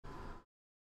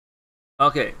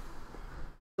Okay,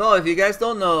 so if you guys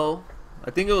don't know,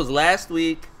 I think it was last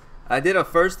week, I did a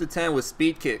first attempt with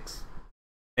Speedkicks,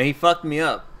 and he fucked me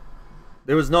up.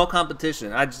 There was no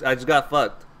competition. I just got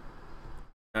fucked.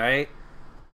 All right,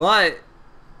 but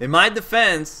in my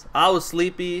defense, I was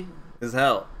sleepy as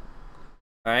hell.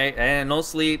 All right, I had no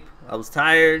sleep. I was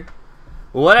tired.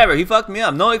 But whatever, he fucked me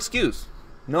up. No excuse.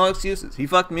 No excuses. He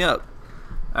fucked me up.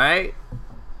 All right,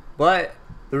 but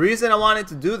the reason I wanted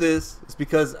to do this is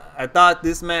because I thought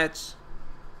these matches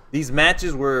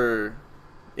were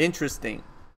interesting.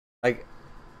 Like,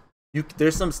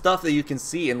 there's some stuff that you can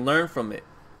see and learn from it.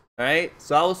 All right,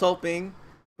 so I was hoping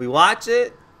we watch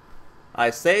it. I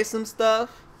say some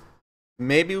stuff.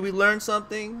 Maybe we learn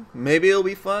something. Maybe it'll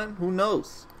be fun. Who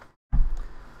knows?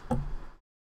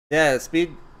 Yeah,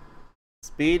 Speed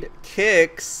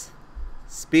Kicks,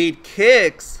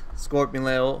 Scorpion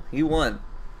Leo. He won.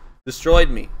 Destroyed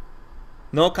me.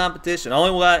 No competition. Only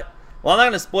what? Well, I'm not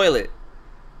gonna spoil it,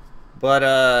 but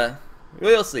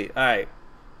we'll see. All right.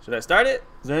 Should I start it?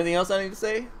 Is there anything else I need to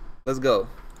say? Let's go.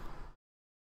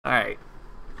 All right.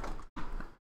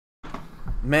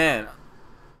 Man,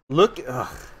 look.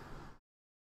 Ugh.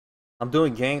 I'm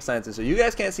doing gang signs, so you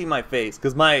guys can't see my face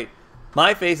because my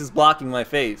face is blocking my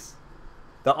face,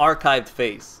 the archived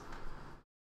face.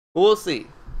 But we'll see.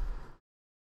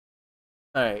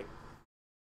 All right.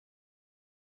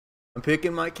 I'm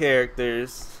picking my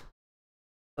characters.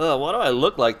 Ugh, why do I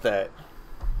look like that?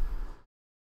 I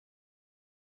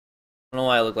don't know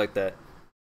why I look like that.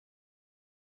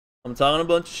 I'm talking a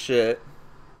bunch of shit.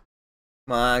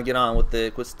 Come on, get on with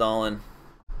it. Quit stalling.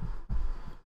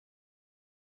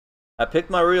 I picked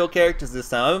my real characters this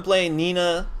time. I've been playing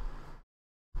Nina.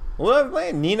 Well, I've been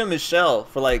playing Nina Michelle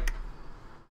for like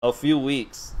a few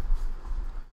weeks.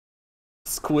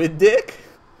 Squid Dick?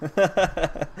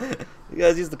 You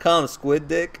guys used to call him Squid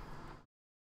Dick?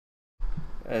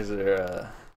 You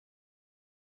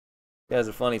guys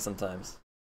are funny sometimes.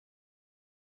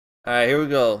 Alright, here we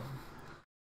go.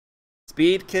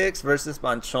 Speedkicks versus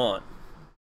Panchon.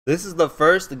 This is the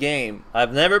first game.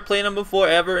 I've never played him before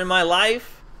ever in my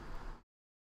life.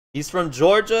 He's from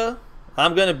Georgia.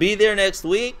 I'm gonna be there next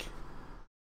week.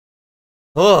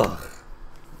 Ugh.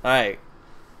 Alright.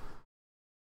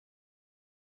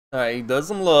 Alright, he does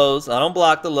some lows. I don't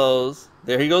block the lows.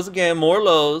 There he goes again. More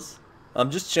lows. I'm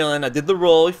just chilling. I did the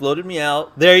roll. He floated me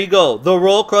out. There you go. The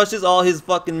roll crushes all his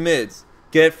fucking mids.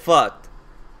 Get fucked.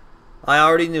 I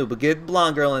already knew, but get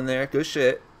blonde girl in there. Good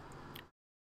shit.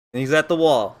 And he's at the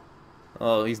wall.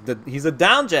 Oh, he's a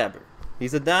down jabber.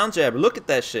 He's a down jabber. Look at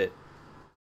that shit.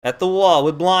 At the wall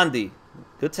with Blondie.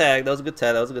 Good tag. That was a good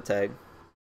tag. That was a good tag.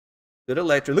 Good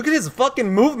electric. Look at his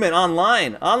fucking movement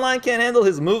online. Online can't handle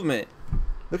his movement.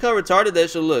 Look how retarded that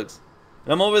shit looks.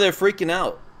 And I'm over there freaking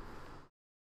out.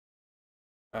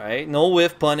 Alright, no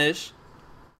whiff punish.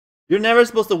 You're never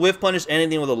supposed to whiff punish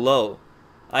anything with a low.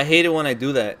 I hate it when I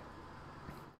do that.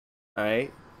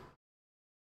 Alright.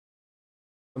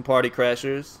 Some party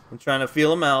crashers. I'm trying to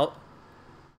feel him out.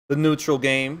 The neutral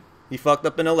game. He fucked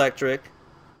up an electric.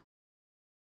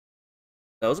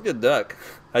 That was a good duck.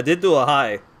 I did do a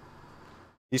high.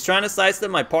 He's trying to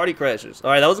sidestep my party crashers.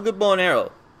 Alright, that was a good bow and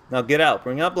arrow. Now get out.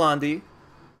 Bring out Blondie.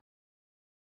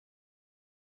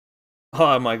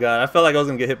 Oh my god. I felt like I was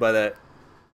going to get hit by that.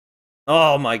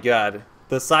 Oh my god.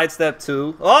 The sidestep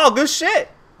 2. Oh, good shit.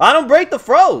 I don't break the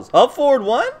froze. Up forward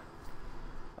 1.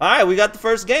 Alright, we got the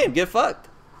first game. Get fucked.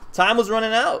 Time was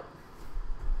running out.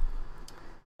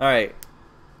 Alright.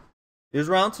 Here's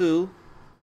round 2.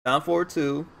 Down forward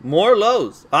 2. More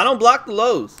lows. I don't block the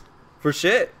lows. For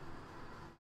shit.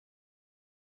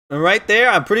 And right there,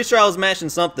 I'm pretty sure I was mashing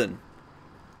something.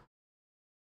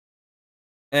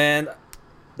 And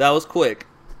that was quick.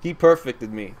 He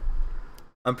perfected me.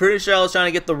 I'm pretty sure I was trying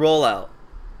to get the roll out.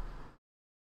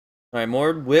 Alright,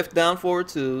 more whiff down forward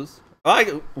 2s.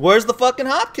 Alright, where's the fucking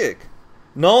hop kick?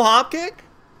 No hop kick?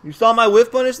 You saw my whiff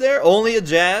punish there? Only a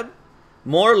jab?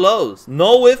 More lows.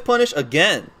 No whiff punish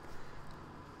again.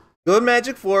 Good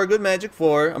magic 4, good magic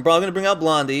 4. I'm probably going to bring out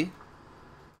Blondie.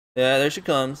 Yeah, there she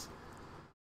comes.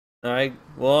 Alright,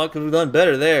 well, I could have done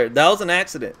better there. That was an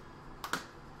accident.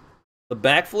 The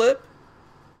backflip.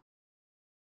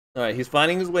 Alright, he's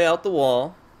finding his way out the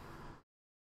wall.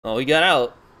 Oh, he got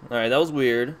out. Alright, that was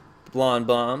weird. Blonde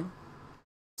bomb.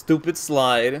 Stupid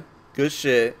slide. Good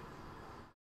shit.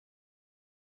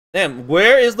 Damn,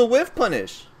 where is the whiff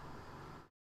punish?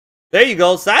 There you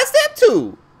go. Sidestep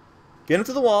 2. Get him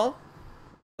to the wall.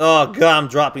 Oh, God, I'm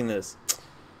dropping this.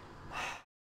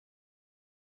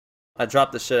 I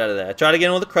dropped the shit out of that. I tried to get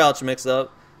him with a crouch mix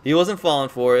up. He wasn't falling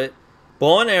for it.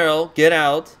 Bow and arrow. Get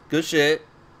out. Good shit.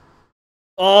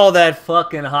 Oh, that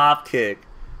fucking hop kick.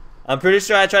 I'm pretty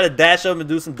sure I tried to dash up and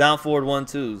do some down forward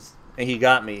 1-2s. And he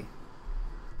got me.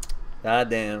 God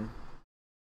damn.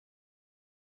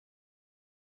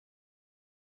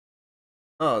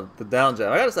 Oh, the down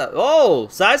jab. I gotta stop. Oh,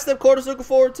 sidestep quarter circle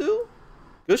forward too?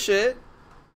 Good shit.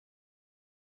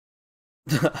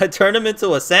 I turned him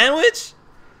into a sandwich?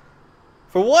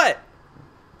 For what?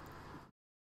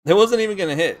 It wasn't even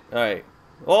gonna hit. Alright.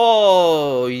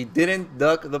 Oh, he didn't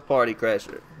duck the party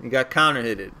crasher. He got counter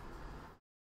hitted.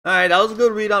 Alright, that was a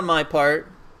good read on my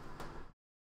part.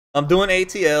 I'm doing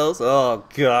ATLs. Oh,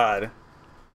 God.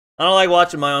 I don't like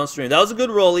watching my own stream. That was a good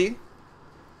rolly.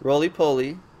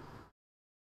 Roly-poly.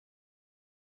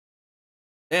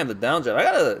 Damn, the down jab. I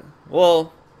gotta...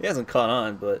 Well, he hasn't caught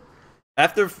on, but...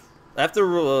 After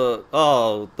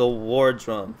oh, the war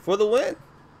drum. For the win.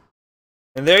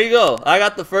 And there you go. I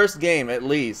got the first game, at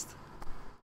least.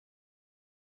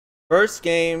 First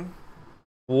game,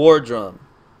 war drum.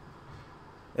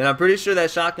 And I'm pretty sure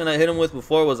that shotgun I hit him with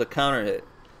before was a counter hit.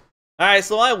 Alright,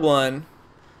 so I won.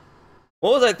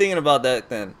 What was I thinking about that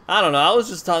then? I don't know. I was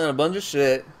just talking a bunch of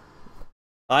shit.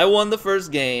 I won the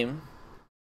first game.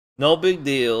 No big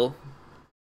deal.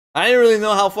 I didn't really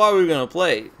know how far we were going to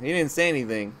play. He didn't say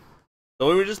anything. So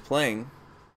we were just playing.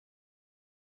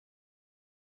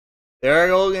 There I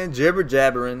go again, jibber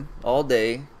jabbering all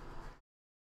day.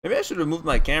 Maybe I should remove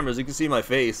my cameras. You can see my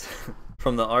face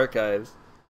from the archives.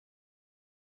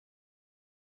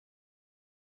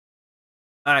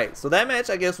 Alright, so that match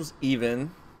I guess was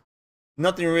even.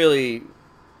 Nothing really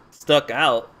stuck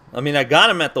out. I mean, I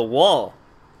got him at the wall.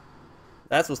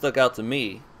 That's what stuck out to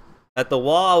me. At the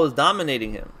wall, I was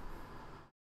dominating him.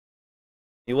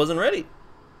 He wasn't ready.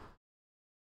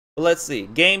 But let's see.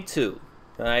 Game 2.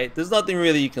 Alright, there's nothing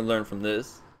really you can learn from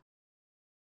this.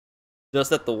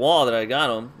 Just at the wall that I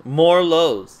got him. More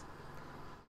lows.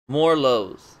 More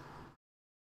lows.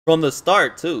 From the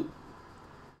start, too.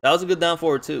 That was a good down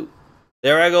forward, too.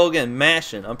 There I go again,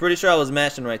 mashing. I'm pretty sure I was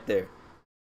mashing right there.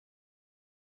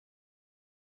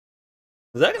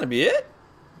 Is that going to be it?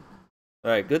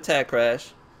 Alright, good tag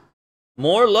crash.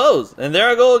 More lows. And there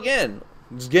I go again.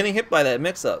 Just getting hit by that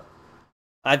mix-up.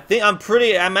 I'm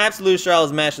absolutely sure I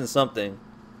was mashing something.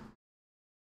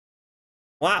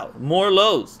 Wow, more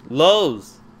lows.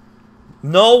 Lows.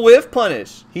 No whiff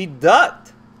punish. He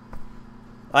ducked.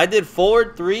 I did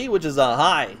forward 3, which is a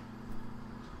high.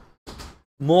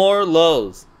 More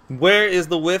lows. Where is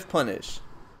the whiff punish?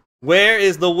 Where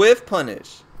is the whiff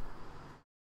punish?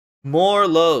 More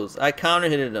lows. I counter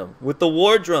hitted him with the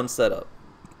war drum setup.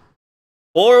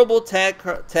 Horrible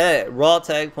raw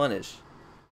tag punish.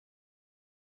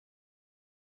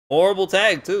 Horrible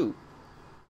tag too.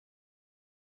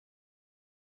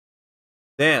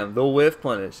 Damn, the whiff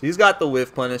punish. He's got the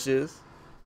whiff punishes.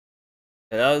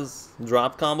 Yeah, that was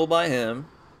drop combo by him.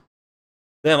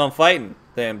 Damn, I'm fighting.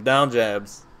 Damn, down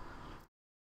jabs.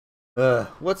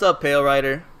 What's up, Pale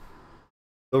Rider?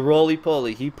 The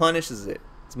roly-poly. He punishes it.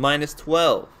 It's minus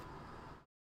 12.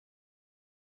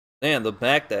 Damn, the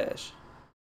backdash.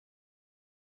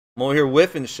 I'm over here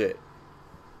whiffing shit.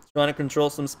 Trying to control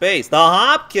some space. The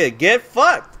hop kick. Get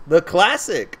fucked. The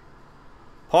classic.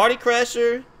 Party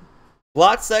crasher.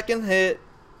 Blocked second hit.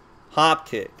 Hop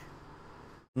kick.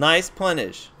 Nice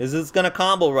punish. Is this gonna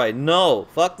combo right? No.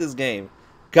 Fuck this game.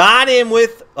 Got him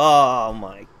with... Oh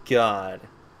my god.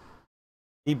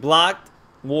 He blocked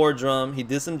war drum. He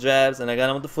did some jabs. And I got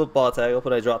him with the football tag.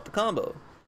 But I dropped the combo.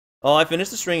 Oh, I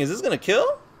finished the string. Is this gonna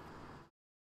kill?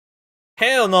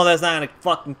 Hell no, that's not gonna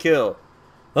fucking kill.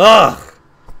 Ugh.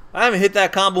 I haven't hit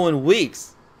that combo in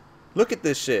weeks. Look at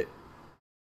this shit.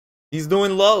 He's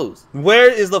doing lows.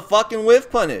 Where is the fucking whiff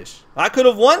punish? I could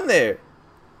have won there.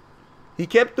 He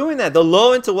kept doing that. The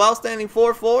low into while standing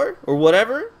 4-4 or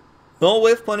whatever. No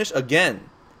whiff punish again.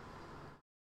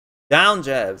 Down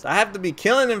jabs. I have to be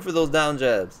killing him for those down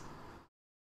jabs.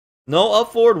 No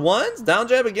up forward ones? Down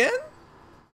jab again?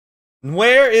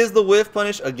 Where is the whiff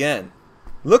punish again?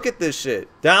 Look at this shit.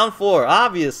 Down 4,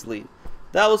 obviously.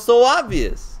 That was so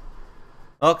obvious.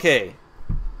 Okay.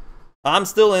 I'm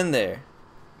still in there.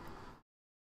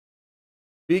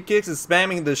 Speedkicks is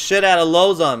spamming the shit out of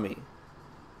lows on me.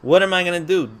 What am I going to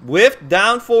do? Whiff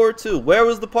down forward 2. Where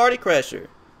was the party crasher?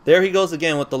 There he goes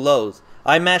again with the lows.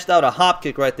 I mashed out a hop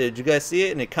kick right there. Did you guys see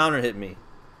it? And it counter hit me.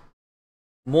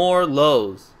 More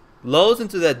lows. Lows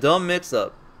into that dumb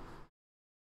mix-up.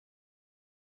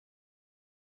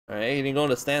 Alright, he didn't go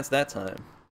into stance that time.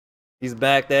 He's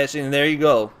back dashing, and there you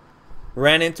go.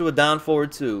 Ran into a down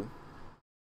forward 2.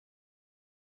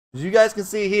 As you guys can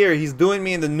see here, he's doing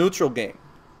me in the neutral game.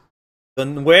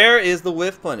 Where is the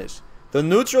whiff punish? The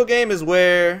neutral game is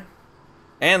where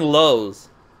And lows.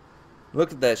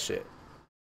 Look at that shit.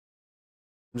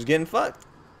 I'm just getting fucked.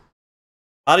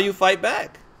 How do you fight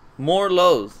back? More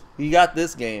lows. He got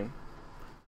this game.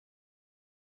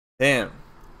 Damn.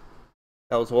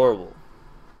 That was horrible.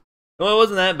 No, it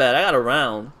wasn't that bad. I got a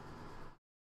round.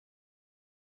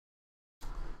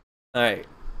 Alright.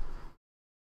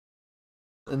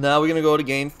 And now we're going to go to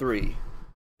game 3.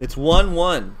 It's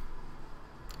 1-1.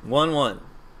 1-1.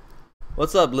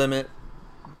 What's up, Limit?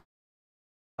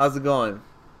 How's it going?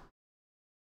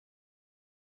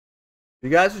 You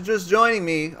guys are just joining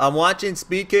me. I'm watching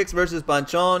Speedkicks versus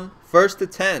Panchon. 1st to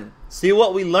 10. See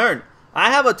what we learned.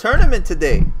 I have a tournament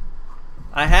today.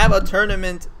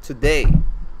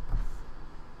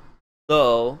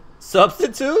 So,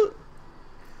 substitute?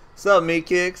 What's up, me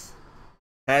kicks?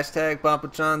 Hashtag Papa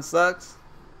John sucks.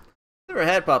 Never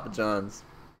had Papa John's.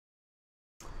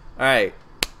 Alright.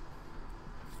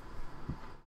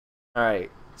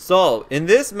 Alright. So, in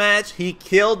this match, he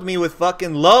killed me with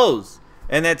fucking lows.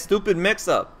 And that stupid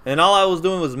mix-up. And all I was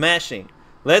doing was mashing.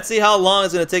 Let's see how long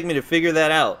it's going to take me to figure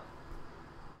that out.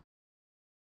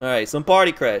 Alright, some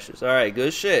party crashers. Alright,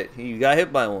 good shit. You got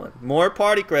hit by one. More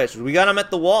party crashers. We got him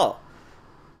at the wall.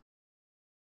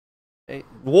 Hey,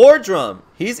 War Drum.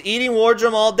 He's eating War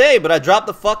Drum all day, but I dropped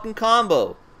the fucking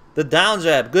combo. The down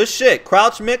jab. Good shit.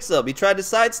 Crouch mix-up. He tried to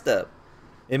sidestep.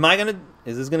 Am I going to...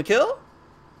 Is this going to kill?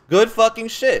 Good fucking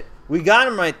shit. We got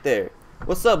him right there.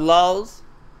 What's up, lols?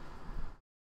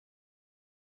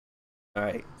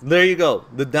 Alright, there you go.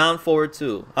 The down forward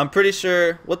 2. I'm pretty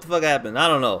sure... What the fuck happened? I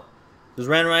don't know. Just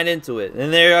ran right into it.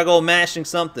 And there I go mashing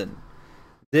something.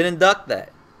 Didn't duck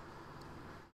that.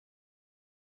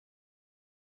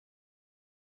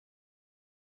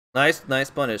 Nice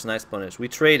punish, nice punish. We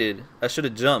traded. I should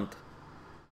have jumped.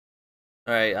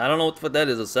 Alright, I don't know what the fuck that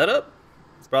is. A setup?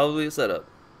 It's probably a setup.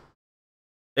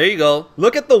 There you go.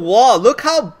 Look at the wall. Look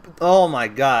how... Oh my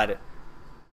god.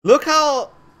 Look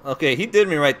how... Okay, he did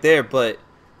me right there, but...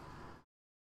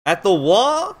 At the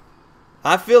wall...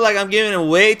 I feel like I'm giving him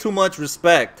way too much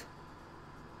respect.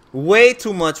 Way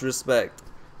too much respect.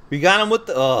 We got him with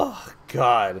the... Oh,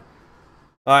 god.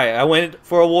 Alright, I went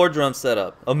for a War Drum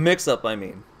setup. A mix-up, I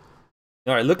mean.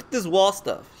 Alright, look at this wall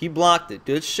stuff. He blocked it.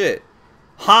 Good shit.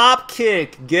 Hop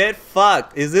kick. Get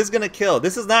fucked. Is this gonna kill?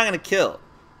 This is not gonna kill.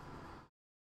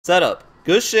 Setup.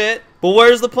 Good shit. But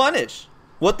where's the punish?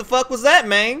 What the fuck was that,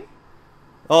 man?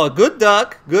 Oh, good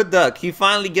duck. Good duck. He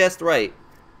finally guessed right.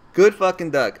 Good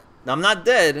fucking duck. I'm not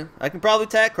dead. I can probably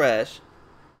tag crash.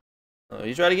 Oh,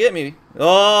 you try to get me.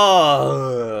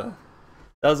 Oh.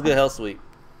 That was a good hell sweep.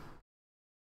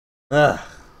 Ugh.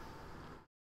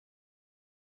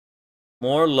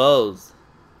 More lows.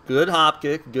 Good hop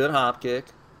kick. Good hop kick.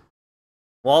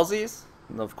 Wallsies?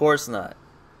 Of course not.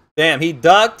 Damn, he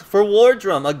ducked for War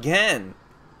Drum again.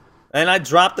 And I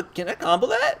dropped the... Can I combo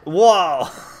that? Whoa.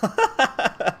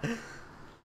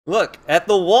 Look, at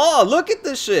the wall. Look at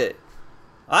this shit.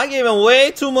 I gave him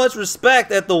way too much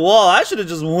respect at the wall. I should have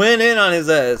just went in on his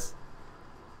ass.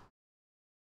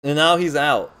 And now he's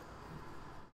out.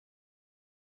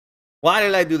 Why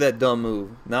did I do that dumb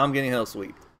move? Now I'm getting hell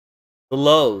sweeped. The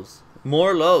lows.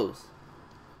 More lows.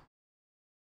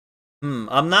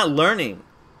 I'm not learning.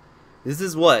 This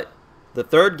is what? The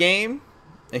 3rd game?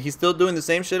 And he's still doing the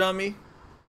same shit on me?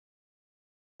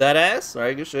 That ass?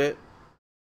 Alright, good shit.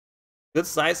 Good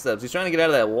side steps. He's trying to get out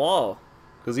of that wall.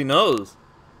 Because he knows.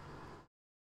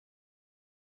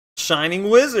 Shining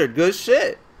Wizard. Good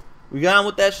shit. We got him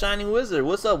with that Shining Wizard.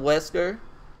 What's up, Wesker?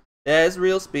 Yeah, it's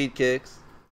real speed kicks.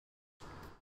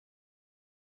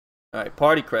 Alright,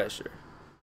 Party Crasher.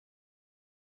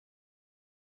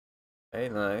 Hey,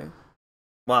 nice.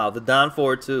 Wow, the down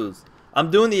forward 2s. I'm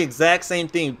doing the exact same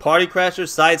thing. Party Crasher,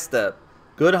 sidestep.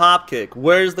 Good hop kick.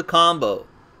 Where's the combo?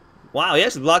 Wow, he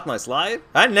actually blocked my slide?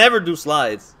 I never do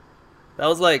slides. That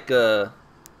was like, wow,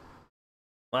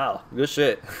 good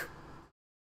shit.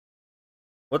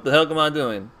 What the hell am I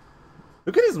doing?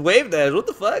 Look at his wave dash. What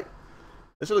the fuck?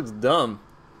 That shit looks dumb.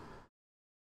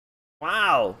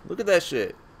 Wow, look at that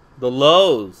shit. The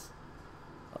lows.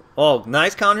 Oh,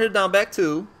 nice counter hit down back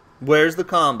 2. Where's the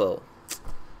combo?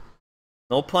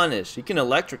 No punish. He can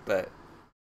electric that.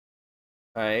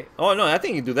 Alright. Oh, no, I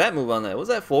think you can do that move on that. What was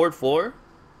that? Forward 4?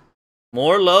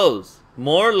 More lows.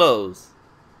 More lows.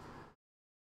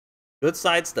 Good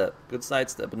sidestep. Good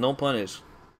sidestep, but no punish.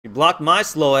 He blocked my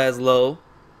slow ass low.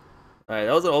 Alright,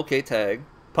 that was an okay tag.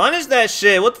 Punish that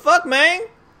shit. What the fuck, man?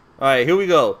 Alright, here we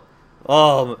go.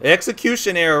 Oh,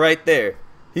 execution error right there.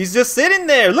 He's just sitting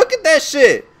there. Look at that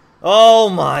shit. Oh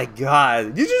my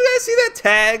god. Did you guys see that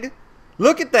tag?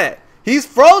 Look at that. He's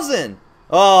frozen.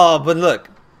 Oh, but look.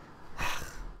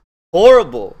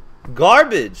 Horrible.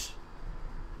 Garbage.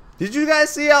 Did you guys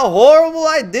see how horrible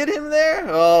I did him there?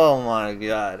 Oh my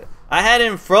god. I had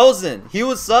him frozen. He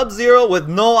was Sub-Zero with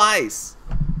no ice.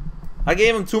 I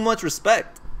gave him too much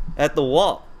respect at the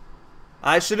wall.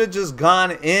 I should have just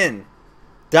gone in.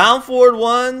 Down forward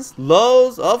ones,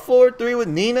 lows, up forward three with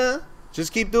Nina.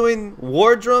 Just keep doing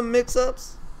war drum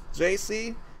mix-ups.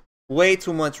 JC. Way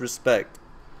too much respect.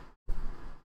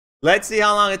 Let's see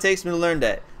how long it takes me to learn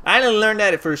that. I didn't learn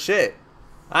that for shit.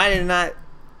 I did not.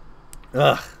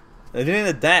 Ugh. I didn't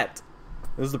adapt.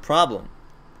 It was the problem.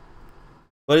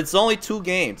 But it's only 2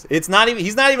 games. It's not even.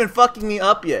 He's not even fucking me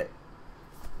up yet.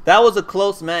 That was a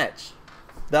close match.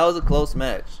 That was a close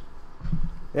match.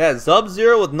 Yeah,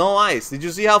 Sub-Zero with no ice. Did you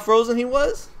see how frozen he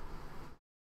was?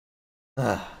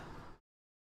 Damn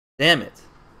it.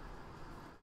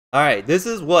 Alright, this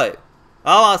is what?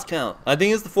 I lost count. I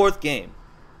think it's the 4th game.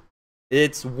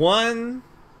 It's 1...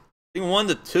 I think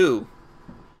 1-2.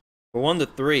 Or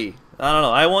 1-3. I don't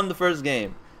know. I won the first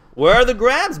game. Where are the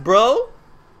grabs, bro?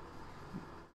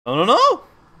 I don't know.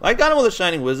 I got him with a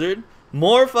Shining Wizard.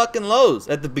 More fucking lows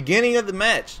at the beginning of the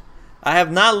match. I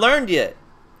have not learned yet.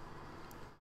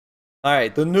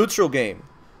 Alright, the neutral game.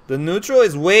 The neutral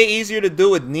is way easier to do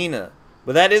with Nina.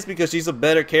 But that is because she's a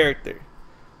better character.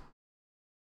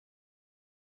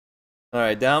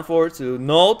 Alright, down forward 2.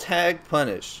 No tag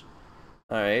punish.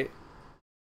 Alright.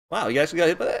 Wow, you actually got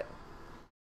hit by that.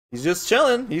 He's just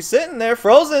chilling. He's sitting there,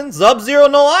 frozen. Sub-Zero,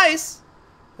 no ice.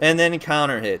 And then he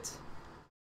counter hits.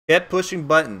 Kept pushing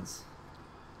buttons.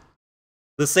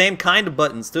 The same kind of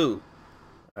buttons, too.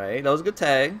 Alright, that was a good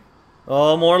tag.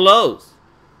 Oh, more lows.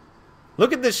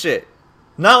 Look at this shit.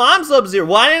 Now I'm Sub-Zero.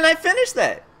 Why didn't I finish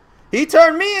that? He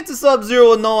turned me into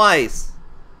Sub-Zero with no ice.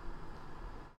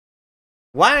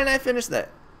 Why didn't I finish that?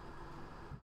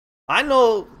 I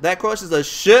know that crushes a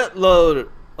shitload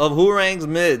of Hwoarang's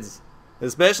mids.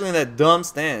 Especially in that dumb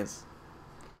stance.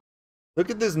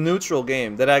 Look at this neutral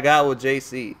game that I got with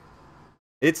JC.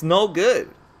 It's no good.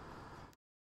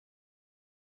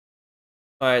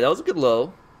 Alright, that was a good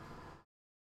low.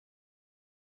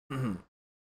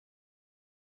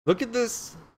 Look at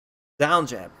this down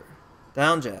jabber.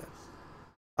 Down jabs.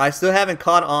 I still haven't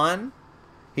caught on.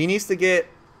 He needs to get...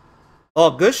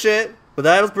 Oh, good shit. But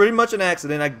that was pretty much an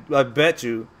accident. I bet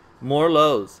you. More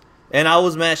lows. And I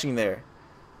was mashing there.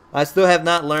 I still have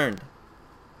not learned.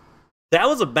 That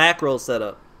was a back roll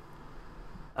setup.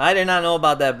 I did not know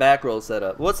about that back roll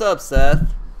setup. What's up,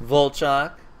 Seth?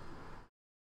 Volchok.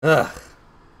 Ugh.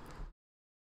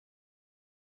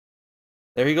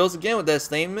 There he goes again with that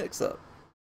same mix-up.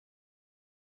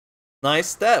 Nice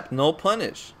step. No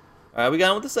punish. Alright, we got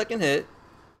him with the second hit.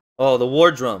 Oh, the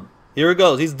war drum. Here it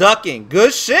goes. He's ducking.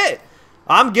 Good shit.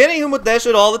 I'm getting him with that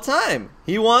shit all the time.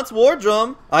 He wants war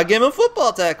drum. I give him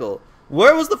football tackle.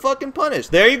 Where was the fucking punish?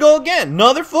 There you go again.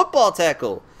 Another football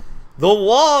tackle. The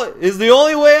wall is the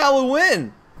only way I would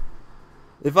win.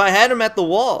 If I had him at the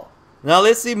wall. Now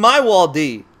let's see my wall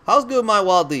D. How's good my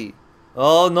wall D?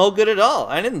 Oh, no good at all.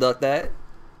 I didn't duck that.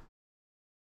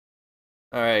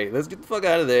 Alright, let's get the fuck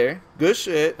out of there. Good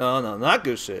shit. Oh, no, not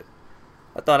good shit.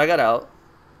 I thought I got out.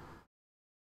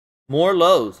 More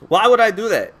lows. Why would I do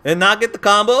that? And not get the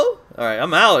combo? Alright,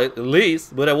 I'm out at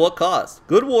least. But at what cost?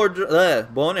 Good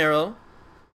bow and arrow.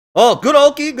 Oh, good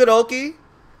Oki. Good Oki.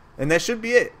 And that should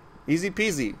be it. Easy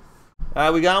peasy.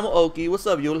 Alright, we got him with Oki. What's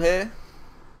up, Yulhe?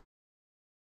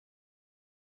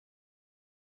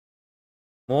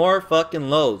 More fucking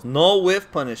lows. No whiff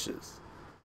punishes.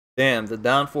 Damn, the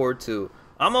down forward 2.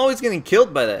 I'm always getting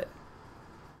killed by that.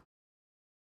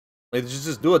 Like,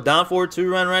 just do a down forward 2,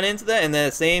 run right into that, and then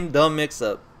the same dumb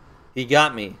mix-up. He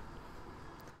got me.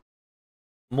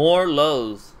 More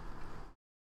lows.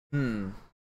 More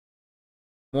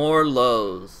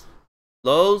lows.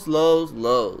 Lows, lows,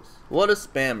 lows. What a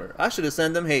spammer. I should have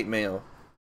sent them hate mail.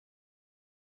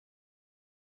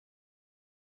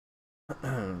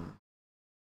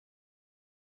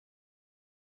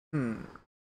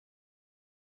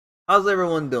 How's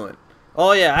everyone doing?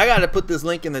 Oh yeah, I gotta put this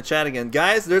link in the chat again.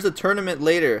 Guys, there's a tournament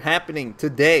later happening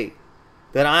today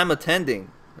that I'm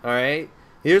attending. Alright?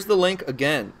 Here's the link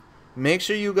again. Make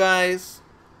sure you guys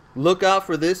look out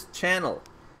for this channel.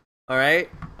 Alright?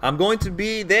 I'm going to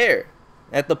be there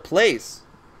at the place.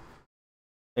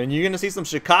 And you're gonna see some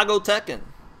Chicago Tekken.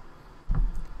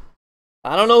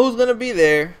 I don't know who's gonna be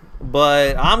there,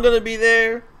 but I'm gonna be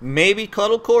there. Maybe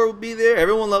Cuddlecore will be there.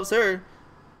 Everyone loves her.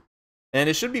 And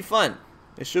it should be fun.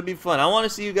 It should be fun. I want to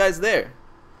see you guys there.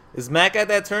 Is Mac at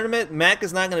that tournament? Mac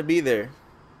is not going to be there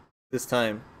this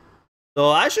time. So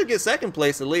I should get second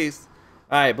place at least.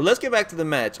 Alright, but let's get back to the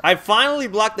match. I finally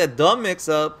blocked that dumb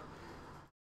mix-up.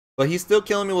 But he's still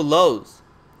killing me with lows.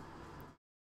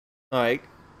 Alright.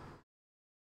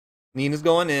 Nina's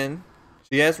going in.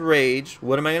 She has rage.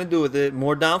 What am I going to do with it?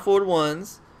 More down forward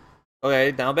ones.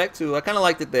 Okay, down back two. I kind of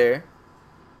liked it there.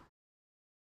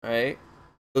 Alright.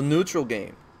 The neutral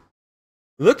game.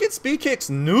 Look at Speedkicks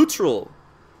neutral.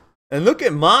 And look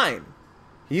at mine.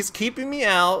 He's keeping me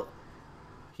out.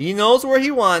 He knows where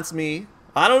he wants me.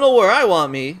 I don't know where I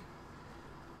want me.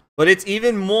 But it's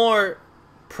even more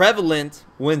prevalent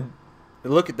when...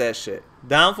 Look at that shit.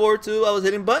 Down forward two, I was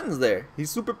hitting buttons there. He's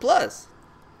super plus.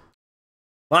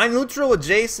 My neutral with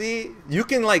JC, you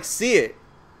can like see it.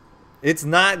 It's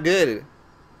not good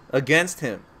against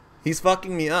him. He's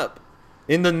fucking me up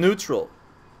in the neutral.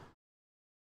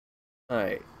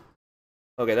 Alright.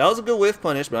 Okay, that was a good whiff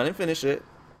punish, but I didn't finish it.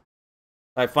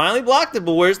 I finally blocked it,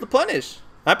 but where's the punish?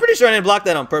 I'm pretty sure I didn't block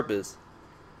that on purpose.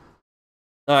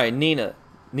 Alright, Nina.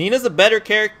 Nina's a better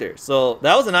character, so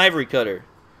that was an ivory cutter.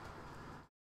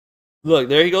 Look,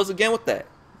 there he goes again with that.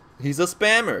 He's a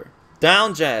spammer.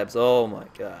 Down jabs. Oh my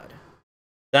god.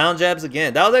 Down jabs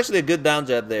again. That was actually a good down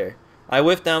jab there. I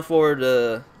whiffed down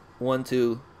forward 1,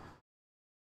 2.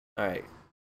 Alright.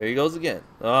 There he goes again.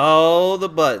 Oh, the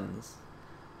buttons.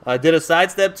 I did a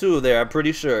sidestep too there, I'm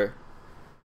pretty sure.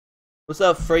 What's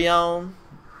up, Freyon?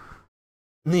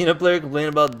 Nina player complaining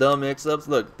about dumb mix-ups.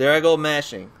 Look, there I go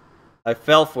mashing. I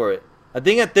fell for it. I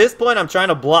think at this point I'm trying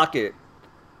to block it.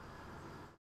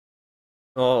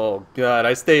 Oh god,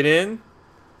 I stayed in.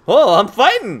 Oh, I'm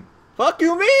fighting. Fuck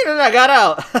you mean? And I got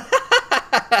out.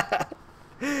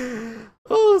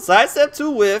 Oh, sidestep 2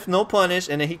 whiff, no punish,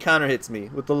 and then he counter hits me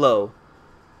with the low.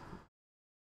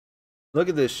 Look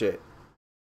at this shit.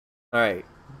 Alright.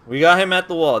 We got him at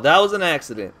the wall. That was an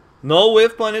accident. No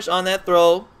whiff punish on that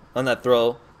throw. On that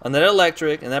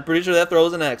electric, and I'm pretty sure that throw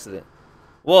was an accident.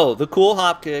 Whoa, the cool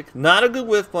hop kick. Not a good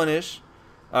whiff punish.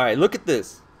 Alright, look at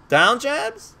this. Down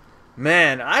jabs?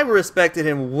 Man, I respected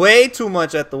him way too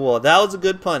much at the wall. That was a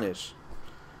good punish.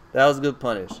 That was a good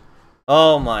punish.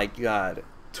 Oh my god.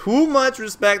 Too much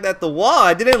respect at the wall.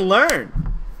 I didn't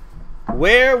learn.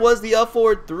 Where was the up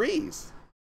forward threes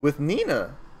with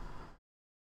Nina?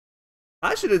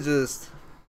 I should have just...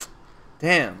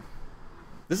 Damn.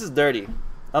 This is dirty.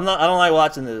 I don't like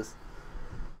watching this.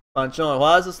 Panchon.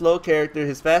 Why is a slow character?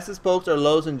 His fastest pokes are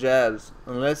lows and jabs.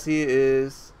 Unless he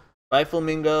is right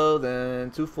flamingo,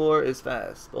 then 2-4 is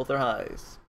fast. Both are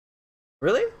highs.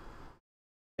 Really?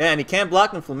 Yeah, and he can't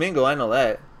block in flamingo. I know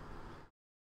that.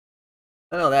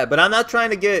 I know that. But I'm not trying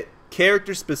to get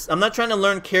character specific. I'm not trying to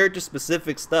learn character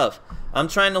specific stuff. I'm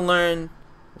trying to learn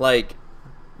like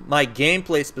my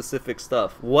gameplay specific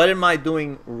stuff. What am I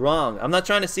doing wrong? I'm not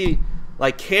trying to see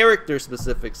like character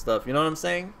specific stuff. You know what I'm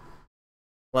saying?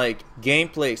 Like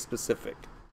gameplay specific.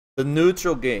 The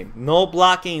neutral game. No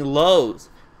blocking lows.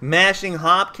 Mashing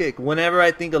hop kick whenever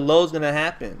I think a low's gonna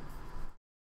happen.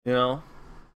 You know?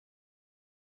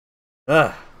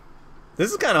 Ugh.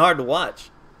 This is kind of hard to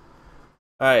watch.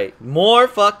 Alright. More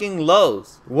fucking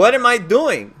lows. What am I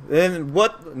doing? And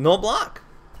what? No block.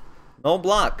 No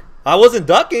block. I wasn't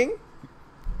ducking.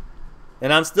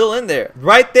 And I'm still in there.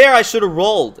 Right there I should have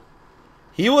rolled.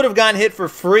 He would have gotten hit for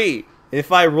free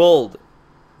if I rolled.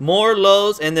 More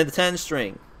lows and then the 10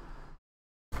 string.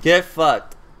 Get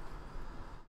fucked.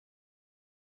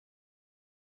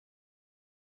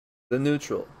 The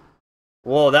neutral.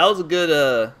 Whoa, that was a good,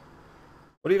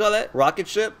 what do you call that? Rocket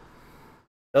ship?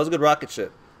 That was a good rocket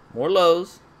ship. More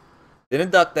lows.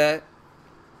 Didn't duck that.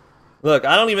 Look,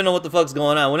 I don't even know what the fuck's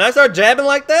going on. When I start jabbing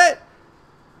like that,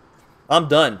 I'm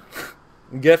done.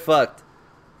 Get fucked.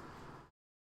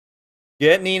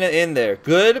 Get Nina in there.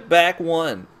 Good back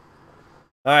one.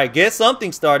 Alright, get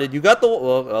something started. You got the...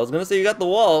 Well, I was going to say you got the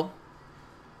wall.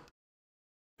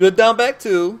 Good down back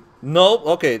two. Nope.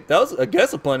 Okay, that was, I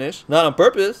guess, a punish. Not on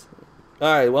purpose.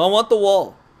 Alright, well, I want the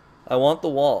wall. I want the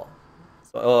wall.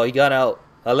 So, oh, he got out.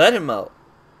 I let him out.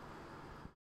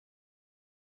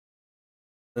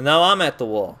 And now I'm at the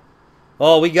wall.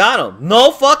 Oh, we got him. No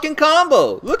fucking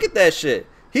combo. Look at that shit.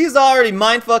 He's already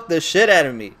mindfucked the shit out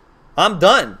of me. I'm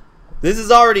done. This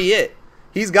is already it.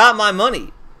 He's got my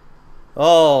money.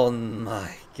 Oh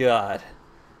my god.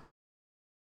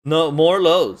 No, more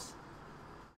lows.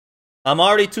 I'm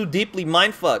already too deeply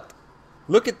mindfucked.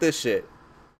 Look at this shit.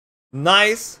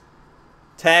 Nice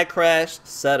tag crash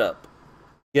setup.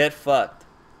 Get fucked.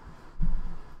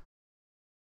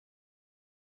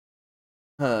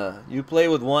 You play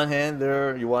with one hand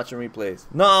there, you're watching replays.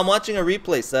 No, I'm watching a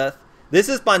replay, Seth. This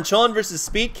is Panchon versus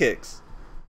Speedkicks.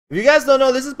 If you guys don't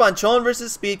know, this is Panchon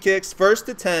versus Speedkicks, 1st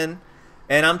to 10.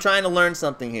 And I'm trying to learn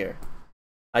something here.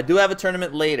 I do have a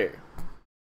tournament later.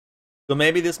 So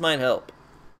maybe this might help.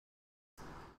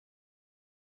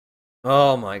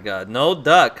 Oh my god. No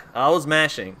duck. I was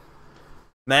mashing.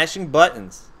 Mashing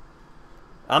buttons.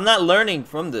 I'm not learning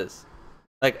from this.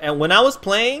 Like, and when I was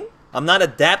playing, I'm not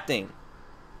adapting.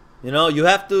 You know, you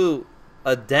have to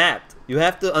adapt. You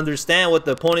have to understand what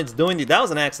the opponent's doing to you. That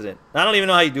was an accident. I don't even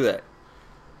know how you do that.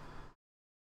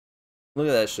 Look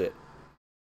at that shit.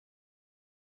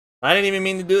 I didn't even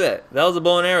mean to do that. That was a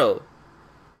bow and arrow.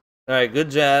 Alright,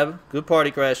 good jab. Good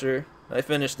party crasher. I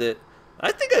finished it.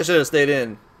 I think I should have stayed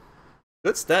in.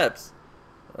 Good steps.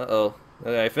 Uh-oh.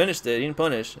 Okay, I finished it. You can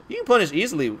punish. You can punish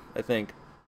easily, I think.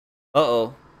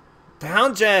 Uh-oh.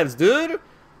 Down jabs, dude.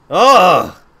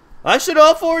 Oh, I should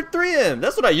up forward 3 him.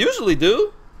 That's what I usually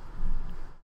do.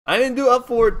 I didn't do up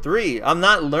forward 3. I'm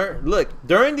not Look,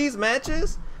 during these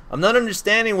matches, I'm not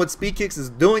understanding what Speedkicks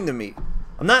is doing to me.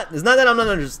 It's not that I'm not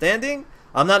understanding.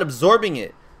 I'm not absorbing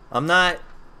it. I'm not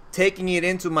taking it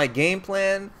into my game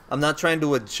plan. I'm not trying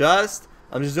to adjust.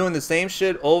 I'm just doing the same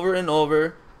shit over and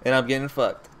over, and I'm getting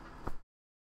fucked.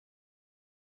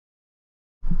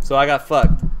 So I got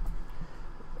fucked.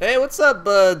 Hey, what's up,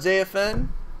 JFN?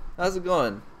 How's it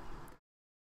going?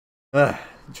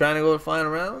 Trying to go to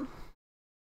final round?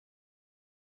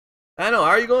 I know.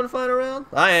 Are you going to final round?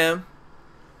 I am.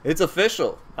 It's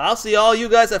official. I'll see all you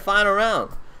guys at final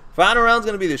round. Final round's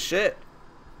gonna be the shit.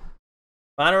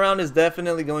 Final round is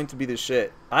definitely going to be the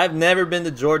shit. I've never been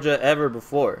to Georgia ever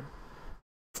before.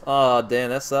 Oh, damn,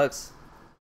 that sucks.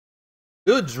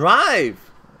 Dude,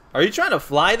 drive. Are you trying to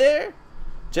fly there?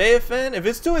 JFN? If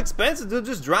it's too expensive, dude,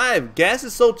 just drive. Gas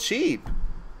is so cheap.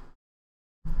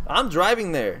 I'm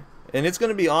driving there, and it's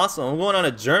gonna be awesome. I'm going on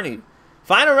a journey.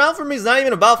 Final round for me is not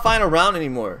even about final round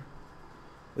anymore.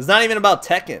 It's not even about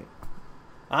Tekken.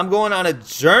 I'm going on a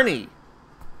journey.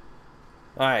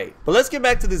 Alright, but let's get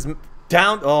back to this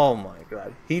down. Oh my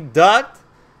god. He ducked.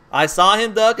 I saw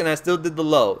him duck, and I still did the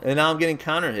low. And now I'm getting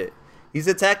counter hit. He's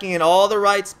attacking in all the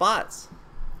right spots.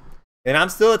 And I'm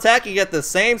still attacking at the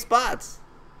same spots.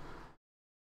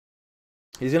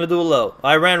 He's going to do a low.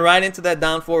 I ran right into that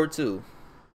down forward too.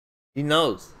 He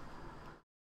knows.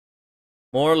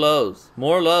 More lows.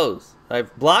 More lows.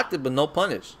 I've blocked it, but no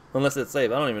punish. Unless it's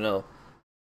safe. I don't even know.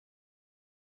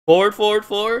 Forward, forward,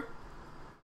 forward.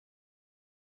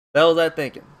 What was I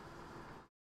thinking?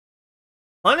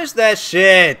 Punish that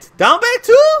shit. Down back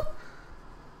two?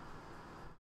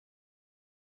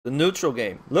 The neutral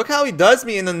game. Look how he does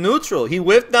me in the neutral. He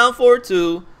whiffed down forward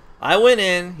 2. I went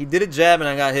in. He did a jab and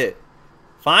I got hit.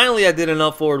 Finally, I did an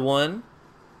up forward 1.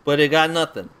 But it got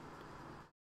nothing.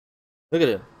 Look at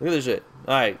him. Look at this shit.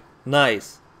 Alright.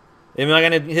 Nice. Am I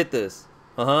going to hit this?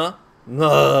 Uh-huh.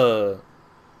 No.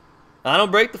 I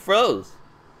don't break the froze.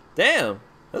 Damn.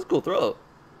 That's a cool throw.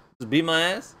 Just beat my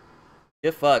ass.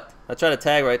 Get fucked. I tried to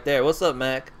tag right there. What's up,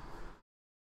 Mac?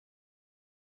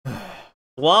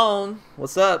 Swan,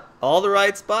 what's up? All the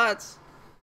right spots.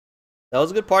 That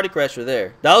was a good party crasher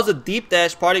there. That was a deep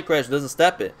dash party crasher. Doesn't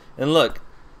step it. And look,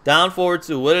 down forward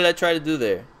 2. What did I try to do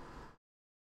there?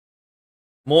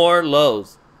 More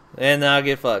lows. And now I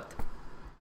get fucked.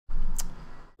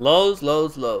 Lows,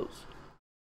 lows, lows.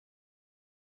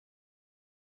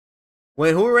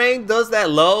 When Hurang does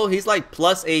that low, he's like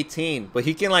plus 18. But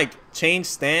he can like change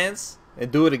stance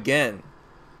and do it again.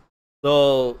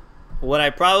 So what I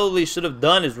probably should have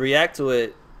done is react to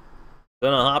it,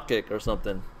 done a hop kick or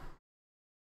something.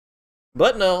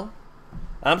 But no,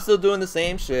 I'm still doing the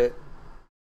same shit.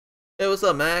 Hey, what's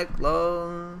up, Mac?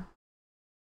 Low.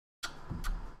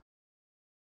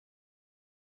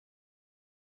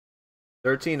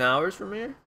 $13 from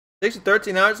here? It takes you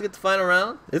 13 hours to get the final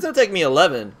round? It's gonna take me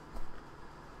 11.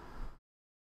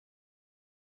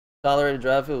 Tolerated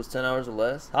drive if it was 10 hours or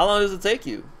less. How long does it take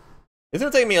you? It's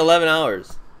gonna take me 11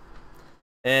 hours.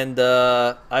 And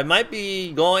I might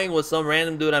be going with some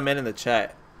random dude I met in the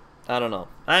chat. I don't know.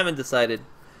 I haven't decided.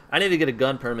 I need to get a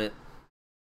gun permit.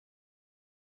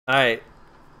 Alright.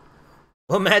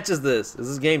 What match is this? Is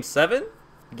this game 7?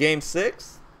 Game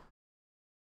 6?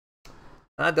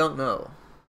 I don't know.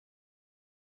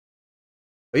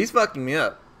 But he's fucking me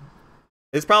up.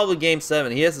 It's probably game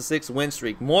 7. He has a 6 win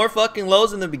streak. More fucking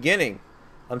lows in the beginning.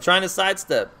 I'm trying to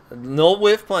sidestep. No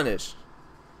whiff punish.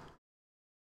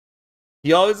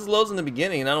 He always is lows in the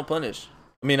beginning and I don't punish.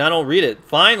 I mean, I don't read it.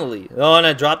 Finally. Oh, and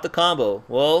I dropped the combo.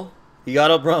 Well, he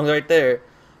got up wrong right there.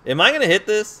 Am I going to hit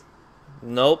this?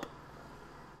 Nope.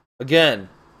 Again.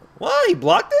 What? He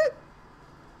blocked it?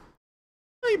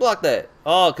 How he blocked that?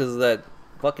 Oh, because of that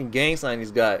fucking gang sign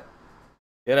he's got.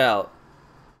 Get out.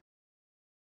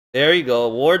 There you go,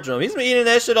 war drum. He's been eating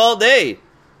that shit all day.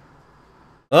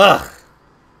 Ugh.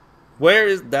 Where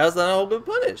is... That's not a whole good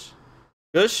punish.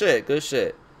 Good shit, good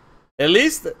shit. At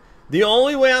least The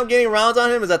only way I'm getting rounds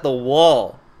on him is at the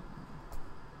wall.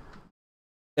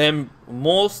 And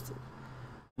most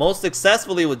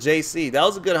successfully with JC. That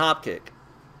was a good hop kick.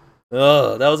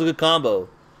 Oh, that was a good combo.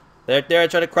 Right there, I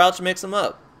try to crouch mix him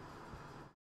up.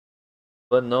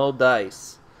 But no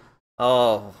dice.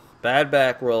 Oh, bad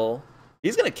back roll.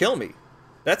 He's gonna kill me.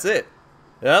 That's it.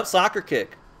 Yep, soccer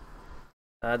kick.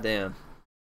 God damn.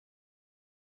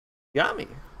 Got me.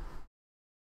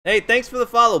 Hey, thanks for the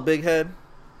follow, big head.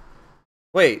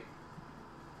 Wait.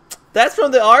 That's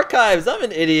from the archives. I'm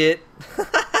an idiot.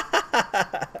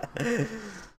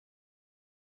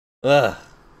 Ugh.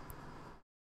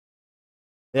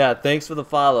 Yeah, thanks for the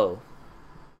follow.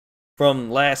 From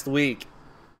last week.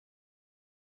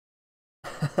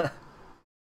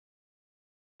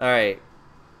 Alright.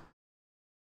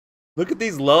 Look at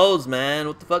these lows, man.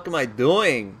 What the fuck am I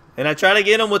doing? And I try to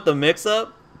get him with the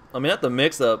mix-up. I mean, not the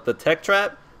mix-up. The tech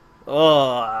trap.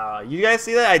 Oh, you guys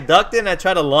see that? I ducked it and I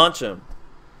tried to launch him.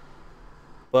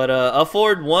 But up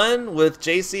forward 1 with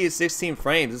JC is 16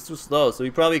 frames. It's too slow. So he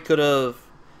probably could have...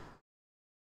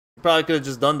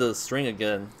 just done the string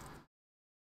again.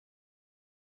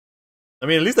 I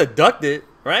mean, at least I ducked it,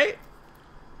 right?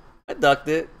 I ducked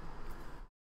it.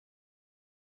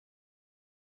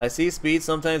 I see Speed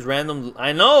sometimes random.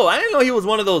 I know. I didn't know he was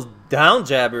one of those down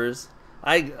jabbers.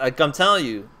 I'm telling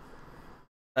you.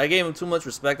 I gave him too much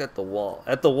respect at the wall.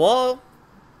 At the wall,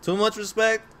 too much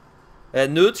respect. At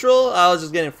neutral, I was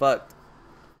just getting fucked.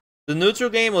 The neutral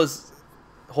game was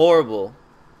horrible.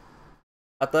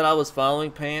 I thought I was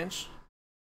following Panch.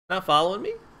 Not following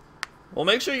me? Well,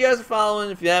 make sure you guys are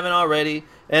following if you haven't already.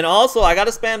 And also, I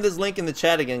gotta spam this link in the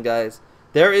chat again, guys.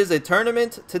 There is a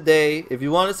tournament today. If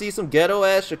you want to see some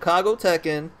ghetto-ass Chicago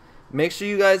Tekken, make sure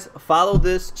you guys follow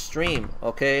this stream,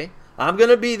 okay? I'm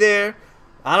gonna be there.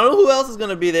 I don't know who else is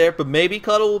gonna be there, but maybe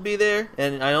Cuddle will be there.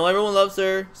 And I know everyone loves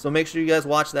her, so make sure you guys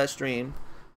watch that stream.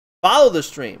 Follow the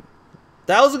stream.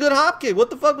 That was a good hop kick. What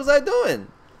the fuck was I doing?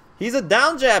 He's a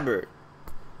down jabber.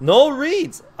 No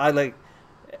reads. I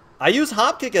use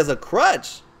hop kick as a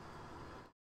crutch.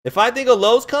 If I think a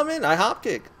low's coming, I hop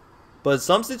kick. But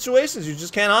some situations you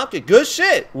just can't hop kick. Good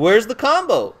shit. Where's the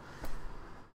combo?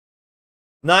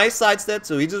 Nice sidestep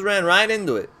 2. He just ran right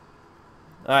into it.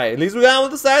 Alright, at least we got him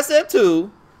with the sidestep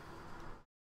 2.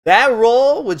 That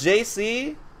roll with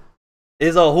JC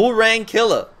is a hoorang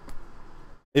killer.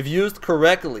 If used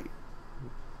correctly.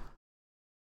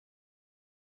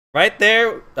 Right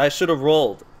there, I should have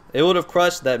rolled. It would have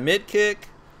crushed that mid kick.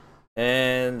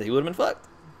 And he would have been fucked.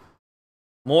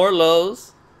 More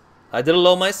lows. I did a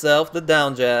low myself, the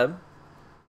down jab.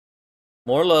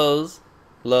 More lows.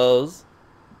 Lows.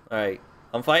 Alright.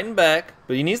 I'm fighting back.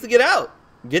 But he needs to get out.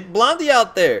 Get Blondie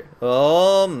out there.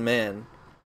 Oh, man.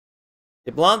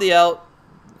 Get Blondie out.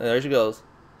 There she goes.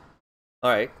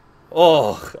 Alright.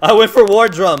 Oh, I went for War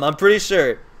Drum, I'm pretty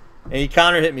sure. And he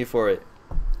counter hit me for it.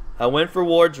 I went for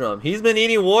War Drum. He's been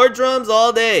eating War Drums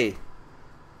all day.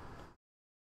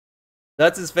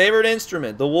 That's his favorite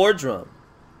instrument, the War Drum.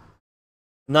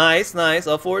 Nice, nice.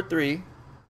 Up forward 3.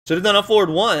 Should have done up forward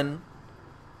 1.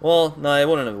 Well, no, it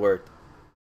wouldn't have worked.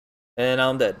 And now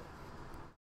I'm dead.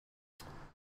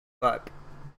 Fuck.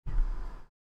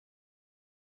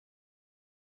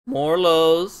 More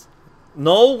lows.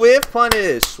 No whiff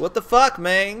punish. What the fuck,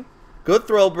 man? Good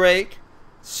throw break.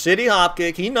 Shitty hop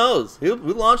kick. He knows. We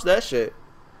launched that shit.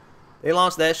 They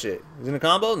launched that shit. He's in a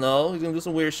combo? No. He's gonna do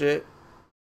some weird shit.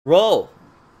 Roll.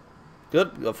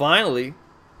 Good. Finally.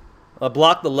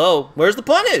 Block the low. Where's the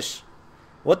punish?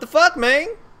 What the fuck, man?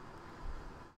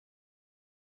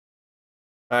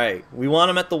 Alright. We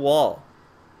want him at the wall.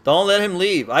 Don't let him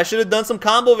leave. I should have done some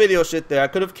combo video shit there. I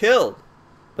could have killed.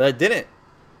 But I didn't.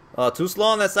 Too slow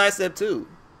on that sidestep 2.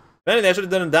 If anything, I should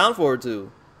have done him down forward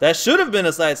 2. That should have been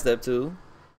a sidestep 2.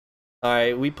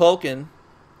 Alright, we poking.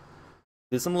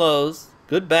 Did some lows.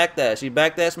 Good backdash. He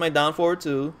backdashed my down forward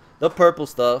 2. The purple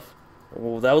stuff.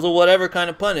 Well, that was a whatever kind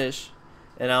of punish.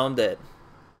 And now I'm dead.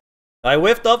 I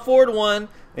whiffed up forward 1.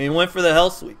 And he went for the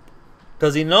hell sweep.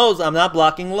 Because he knows I'm not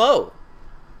blocking low.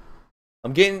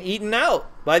 I'm getting eaten out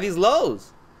by these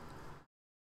lows.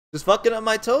 Just fucking up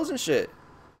my toes and shit.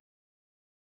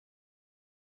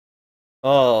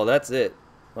 Oh, that's it.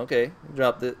 Okay,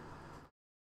 dropped it.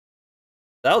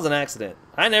 That was an accident.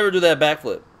 I never do that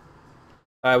backflip.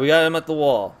 Alright, we got him at the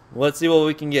wall. Let's see what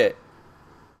we can get.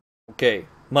 Okay,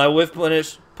 my whiff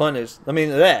punish, punished. I mean,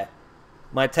 that.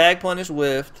 My tag punish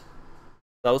whiffed.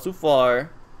 That was too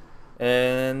far.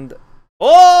 And...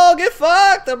 oh, get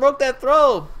fucked! I broke that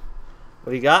throw.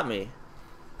 But he got me.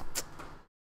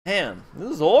 Damn,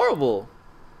 this is horrible.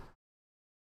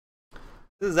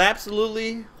 This is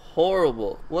absolutely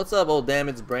horrible. What's up, old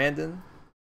damaged Brandon?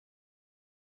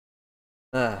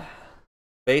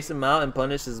 Face him out and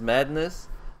punish his madness.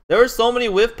 There were so many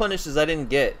whiff punishes I didn't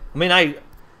get. I mean,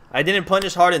 I didn't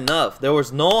punish hard enough. There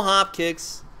was no hop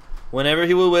kicks whenever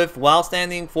he would whiff while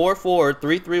standing 4-4,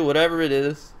 3-3, whatever it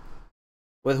is,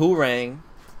 with Hurang.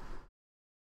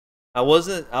 I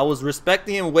was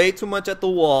respecting him way too much at the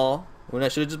wall when I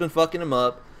should have just been fucking him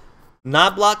up.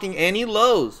 Not blocking any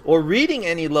lows or reading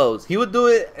any lows. He would do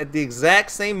it at the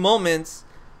exact same moments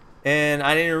and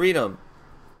I didn't read them.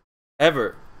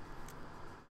 Ever.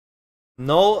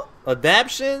 No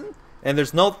adaptation and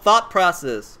there's no thought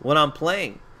process when I'm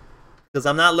playing. Because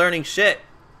I'm not learning shit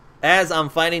as I'm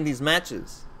fighting these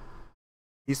matches.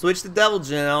 He switched to Devil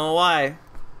Jin, I don't know why.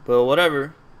 But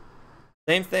whatever.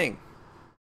 Same thing.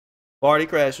 Party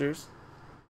crashers.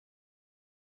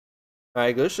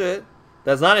 Alright, good shit.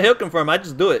 That's not a hit confirm, I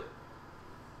just do it.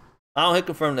 I don't hit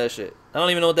confirm that shit. I don't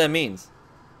even know what that means.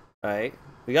 Alright.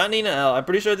 We got Nina out. I'm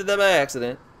pretty sure I did that by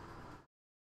accident.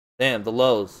 Damn, the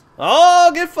lows.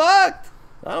 Oh, get fucked!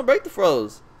 I don't break the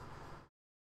froze.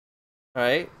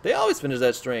 Alright. They always finish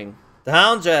that string.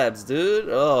 Down jabs, dude.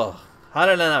 Oh, how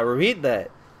did I not read that?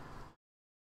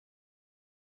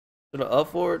 Should have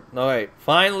up forward? Alright.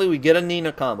 Finally, we get a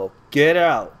Nina combo. Get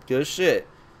out. Good shit.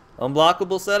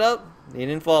 Unblockable setup. He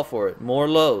didn't fall for it. More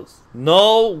lows.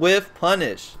 No whiff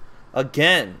punish.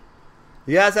 Again.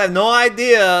 You guys have no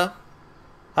idea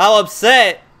how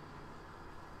upset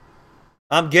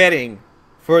I'm getting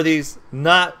for these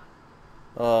not...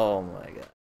 Oh my god.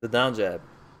 The down jab.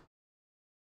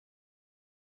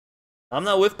 I'm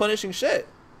not whiff punishing shit.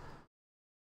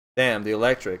 Damn, the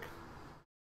electric.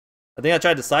 I think I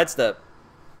tried to sidestep.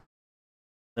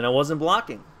 And I wasn't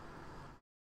blocking.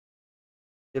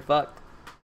 Get fucked.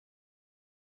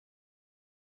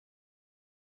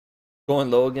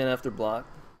 Going low again after block.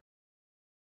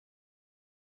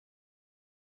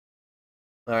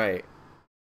 Alright.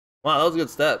 Wow, that was a good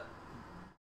step.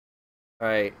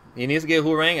 Alright. He needs to get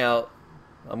Hurang out.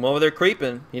 I'm over there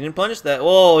creeping. He didn't punish that.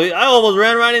 Whoa, I almost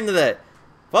ran right into that.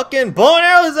 Fucking bow and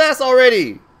arrow his ass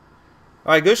already.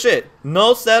 Alright, good shit.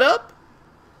 No setup.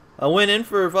 I went in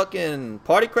for fucking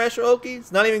party crasher Oki.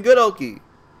 It's not even good Oki.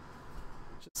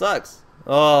 Shit sucks.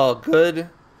 Oh, good.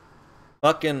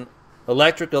 Fucking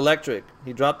electric.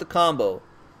 He dropped the combo.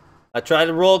 I tried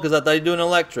to roll because I thought he'd do an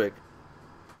electric.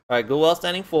 Alright, go well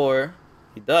standing 4.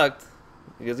 He ducked.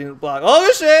 Because he didn't block. Oh,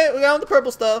 good shit. We got him with the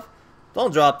purple stuff.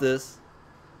 Don't drop this.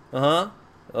 Uh-huh.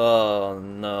 Oh,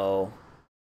 no.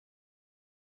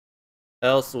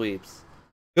 L sweeps.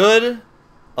 Good.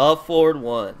 Up forward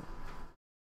 1.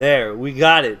 There. We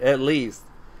got it, at least.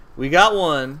 We got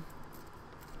one.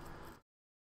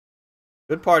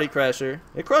 Good party crasher.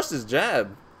 It crushed his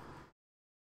jab.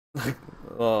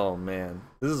 Oh, man.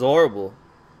 This is horrible.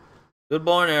 Good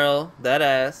bow and arrow. That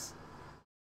ass.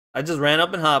 I just ran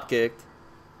up and hop kicked.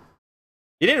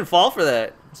 He didn't fall for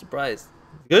that. I'm surprised.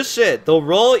 Good shit. The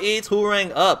roll eats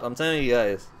Hurang up. I'm telling you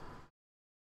guys.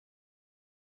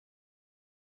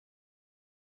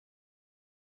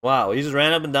 Wow. He just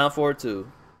ran up and down forward 2.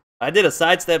 I did a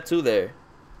sidestep too there.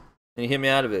 And he hit me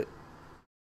out of it.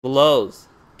 The lows.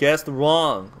 Guessed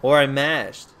wrong. Or I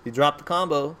mashed. He dropped the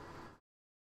combo.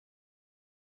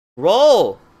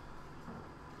 Roll!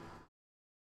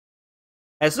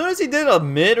 As soon as he did a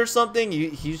mid or something,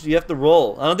 you have to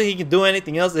roll. I don't think he can do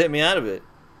anything else to hit me out of it.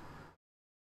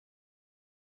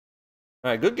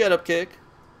 Alright, good get up kick.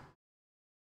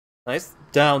 Nice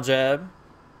down jab.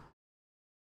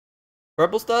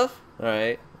 Purple stuff?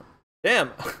 Alright.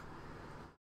 Damn.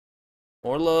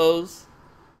 More lows.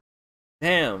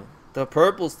 Damn. The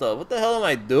purple stuff. What the hell am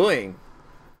I doing?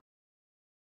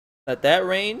 At that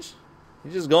range?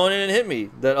 He's just going in and hit me.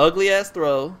 That ugly ass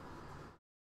throw.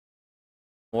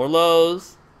 More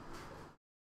lows.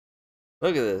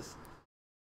 Look at this.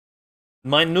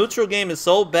 My neutral game is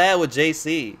so bad with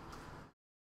JC.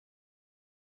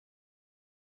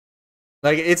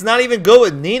 Like, it's not even good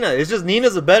with Nina. It's just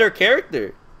Nina's a better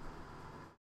character.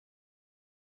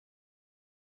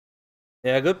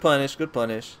 Yeah, good punish. Good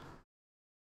punish.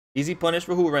 Easy punish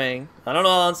for Hurang. I don't know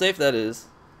how unsafe that is.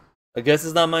 I guess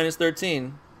it's not minus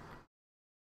 13.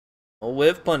 Oh,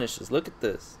 whiff punishes. Look at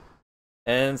this.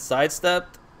 And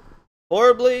sidestepped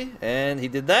horribly. And he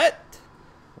did that.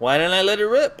 Why didn't I let it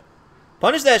rip?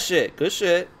 Punish that shit. Good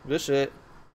shit. Good shit.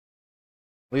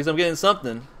 At least I'm getting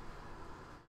something.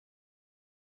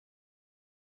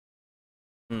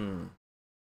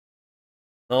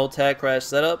 No tag crash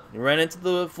setup. He ran into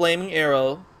the flaming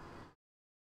arrow.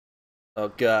 Oh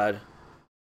god.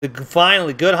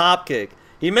 Finally, good hop kick.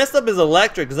 He messed up his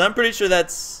electric because I'm pretty sure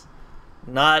that's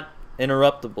not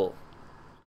interruptible.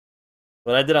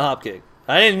 But I did a hop kick.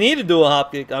 I didn't need to do a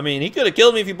hop kick. I mean, he could have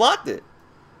killed me if he blocked it.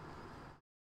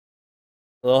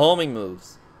 The homing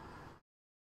moves.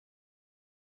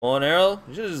 Bow and arrow?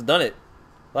 You should have just done it.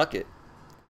 Fuck it.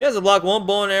 He has to block one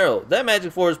bow and arrow. That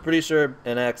magic 4 is pretty sure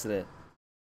an accident.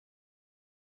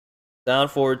 Down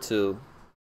forward 2.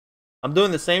 I'm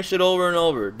doing the same shit over and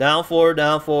over. Down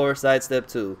 4, sidestep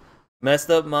 2.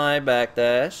 Messed up my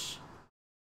backdash.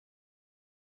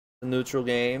 The neutral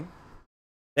game.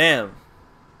 Damn.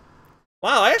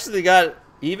 Wow, I actually got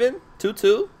even.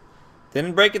 2-2.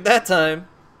 Didn't break it that time.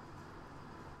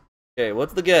 Okay,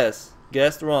 what's the guess?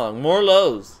 Guessed wrong. More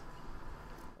lows.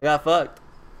 I got fucked.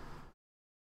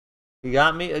 He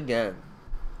got me again.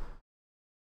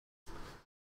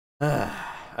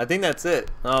 I think that's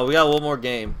it. Oh, we got one more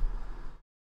game.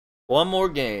 One more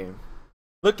game.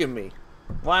 Look at me.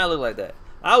 Why I look like that?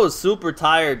 I was super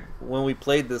tired when we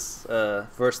played this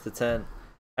first to 10.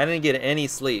 I didn't get any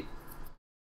sleep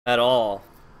at all.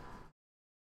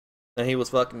 And he was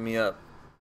fucking me up.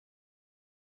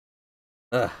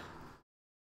 Ugh.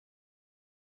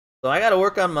 So I gotta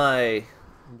work on my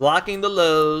blocking the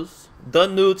lows, the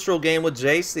neutral game with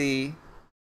JC.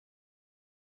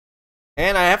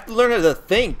 And I have to learn how to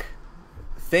think.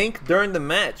 Think during the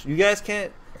match. You guys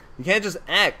can't just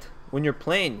act when you're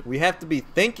playing. We have to be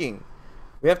thinking.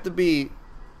 We have to be,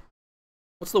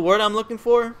 what's the word I'm looking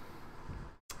for?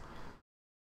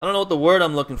 I don't know what the word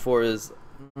I'm looking for is.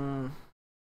 You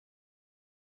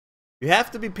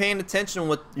have to be paying attention to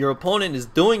what your opponent is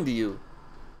doing to you.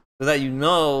 So that you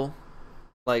know,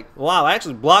 like, wow, I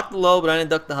actually blocked the low, but I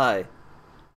didn't duck the high.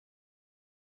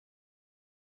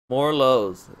 More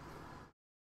lows.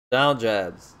 Down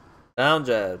jabs. Down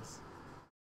jabs.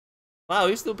 Wow,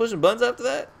 he's still pushing buttons after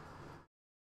that?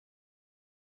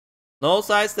 No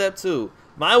sidestep 2.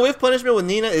 My whiff punishment with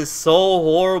Nina is so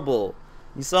horrible.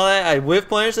 You saw that? I whiff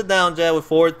punished a down jab with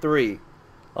forward 3.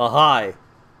 A high.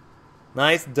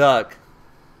 Nice duck.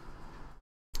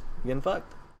 Getting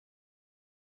fucked.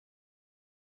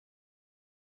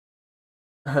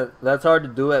 That's hard to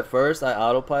do at first. I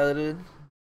autopiloted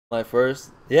my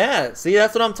first. Yeah, see,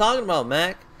 that's what I'm talking about,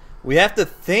 Mac. We have to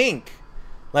think.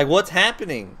 Like, what's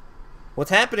happening?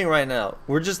 What's happening right now?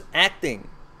 We're just acting.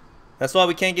 That's why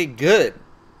we can't get good.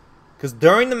 Because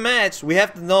during the match, we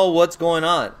have to know what's going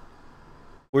on.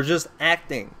 We're just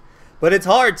acting. But it's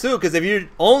hard, too, because if you're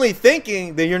only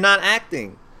thinking, then you're not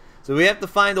acting. So we have to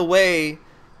find a way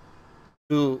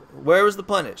to... Where was the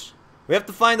punish? We have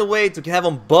to find a way to have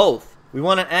them both. We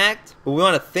want to act, but we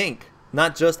want to think,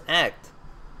 not just act.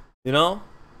 You know?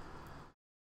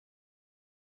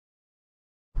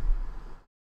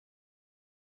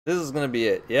 This is going to be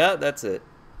it. Yeah, that's it.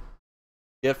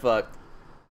 Get fucked.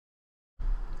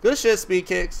 Good shit,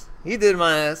 Speedkicks. He did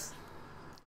my ass.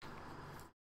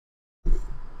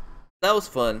 That was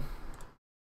fun.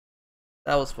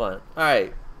 That was fun.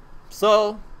 Alright.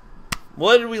 So,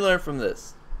 what did we learn from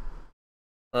this?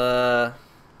 I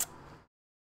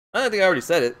think I already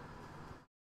said it.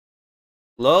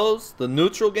 Lows, the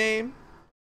neutral game.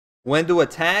 When to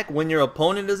attack, when your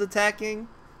opponent is attacking.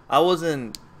 I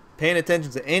wasn't paying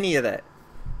attention to any of that.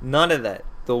 None of that.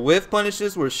 The whiff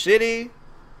punishes were shitty.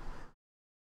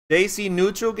 JC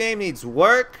neutral game needs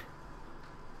work.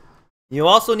 You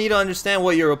also need to understand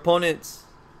what your opponent's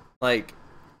like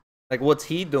what's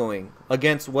he doing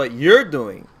against what you're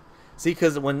doing. See,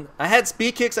 because when I had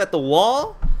speed kicks at the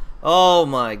wall, oh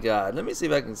my god. Let me see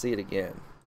if I can see it again.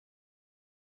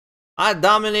 I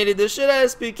dominated the shit out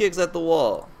of speed kicks at the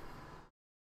wall.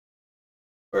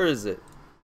 Where is it?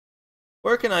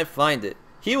 Where can I find it?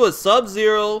 He was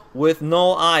Sub-Zero with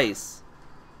no ice.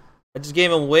 I just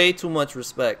gave him way too much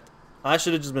respect. I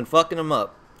should have just been fucking him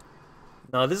up.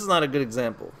 No, this is not a good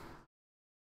example. I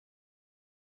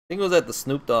think it was at the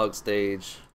Snoop Dogg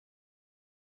stage.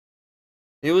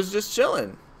 He was just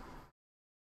chilling.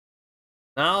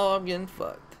 Now I'm getting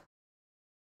fucked.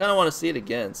 Kinda want to see it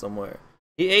again somewhere.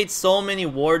 He ate so many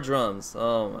war drums.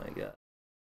 Oh my god.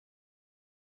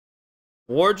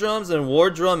 War drums and war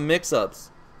drum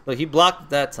mix-ups. Look, he blocked it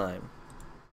that time.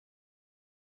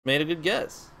 Made a good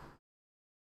guess.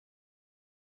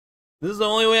 This is the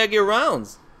only way I get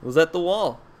rounds. It was at the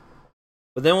wall.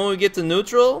 But then when we get to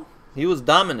neutral, he was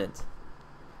dominant.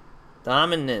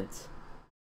 Dominant.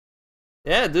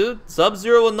 Yeah, dude.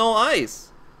 Sub-Zero with no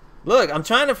ice. Look, I'm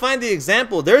trying to find the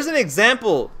example. There's an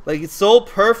example. Like, it's so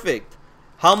perfect.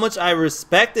 How much I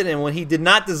respected him when he did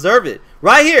not deserve it.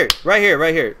 Right here. Right here.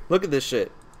 Right here. Look at this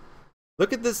shit.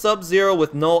 Look at this Sub-Zero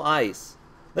with no ice.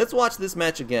 Let's watch this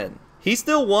match again. He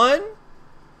still won.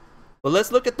 But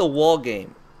let's look at the wall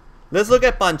game. Let's look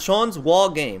at Panchon's wall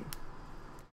game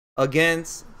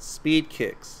against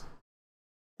Speedkicks.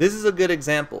 This is a good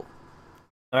example.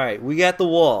 Alright, we got the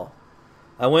wall.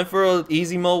 I went for an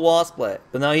easy mode wall splat,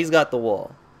 but now he's got the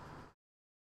wall.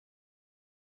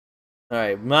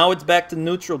 Alright, now it's back to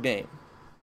neutral game.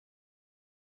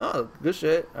 Oh, good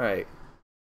shit. Alright.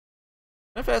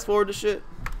 Can I fast forward this shit?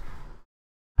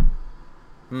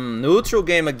 Neutral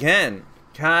game again.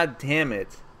 God damn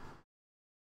it.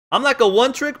 I'm like a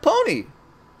one-trick pony.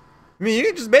 I mean, you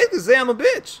can just basically say I'm a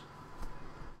bitch.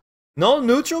 No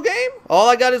neutral game? All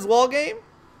I got is wall game?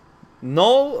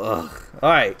 No? Ugh.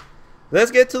 Alright.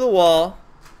 Let's get to the wall.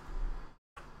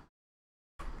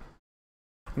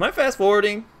 Am I fast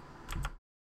forwarding?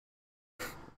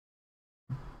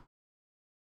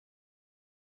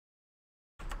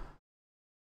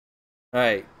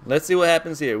 Alright. Let's see what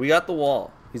happens here. We got the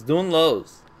wall. He's doing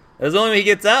lows. That's the only way he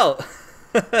gets out.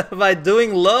 By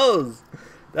doing lows.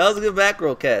 That was a good back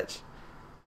row catch.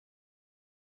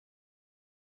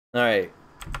 Alright.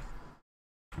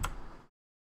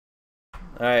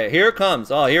 Alright, here it comes.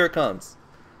 Oh, here it comes.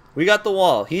 We got the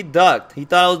wall. He ducked. He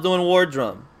thought I was doing war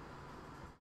drum.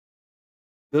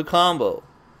 Good combo.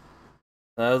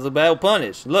 That was a bad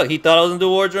punish. Look, he thought I was going to do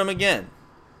war drum again.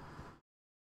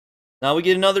 Now we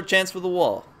get another chance for the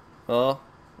wall. Oh.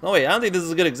 No, wait. I don't think this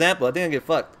is a good example. I think I get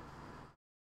fucked.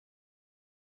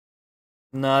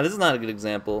 Nah, this is not a good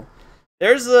example.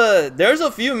 There's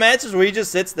a few matches where he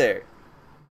just sits there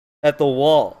at the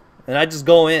wall, and I just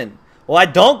go in. Well, I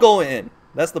don't go in.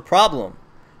 That's the problem.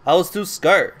 I was too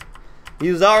scared.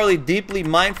 He was already deeply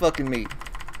mind-fucking me.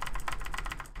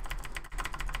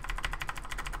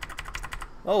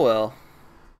 Oh well.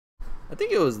 I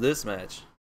think it was this match.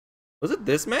 Was it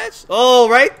this match? Oh,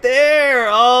 right there!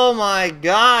 Oh my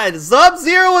god!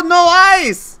 Sub-Zero with no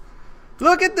ice!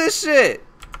 Look at this shit!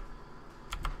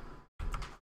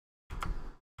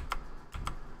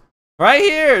 Right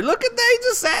here! Look at that! He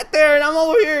just sat there and I'm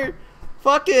over here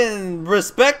fucking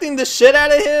respecting the shit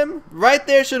out of him. Right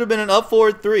there should have been an up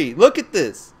forward 3. Look at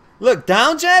this. Look,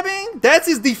 down jabbing? That's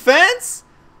his defense?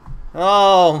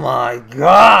 Oh my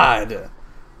god.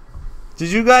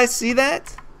 Did you guys see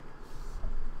that?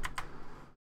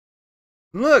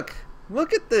 Look.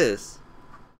 Look at this.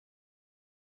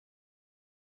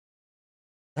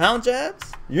 Down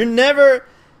jabs? You're never...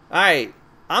 Alright,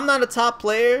 I'm not a top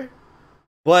player,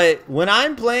 but when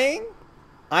I'm playing,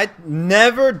 I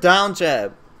never down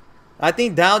jab. I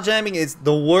think down jabbing is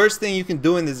the worst thing you can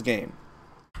do in this game.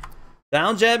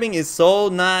 Down jabbing is so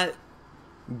not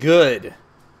good.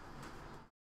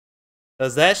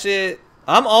 Cause that shit,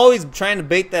 I'm always trying to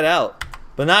bait that out,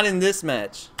 but not in this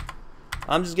match.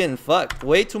 I'm just getting fucked.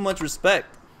 Way too much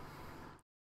respect.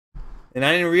 And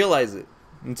I didn't realize it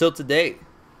until today.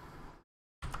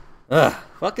 Ugh,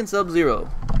 fucking Sub-Zero.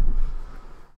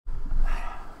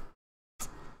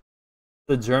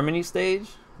 The Germany stage?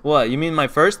 What, you mean my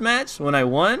first match when I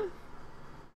won?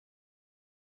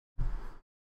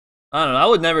 I don't know, I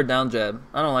would never down jab.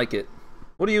 I don't like it.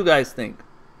 What do you guys think?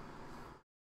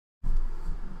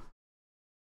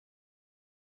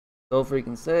 So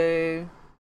freaking save.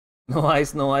 No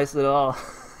ice at all.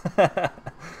 If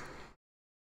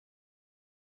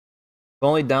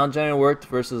only down jabbing worked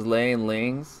versus Lei and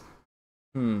Lings.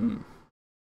 I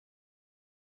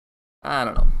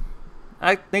don't know.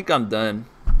 I think I'm done.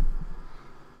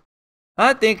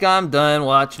 I think I'm done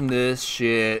watching this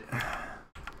shit.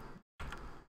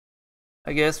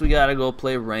 I guess we gotta go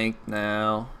play ranked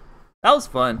now. That was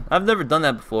fun. I've never done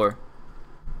that before.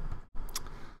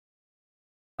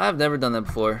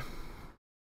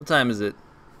 What time is it?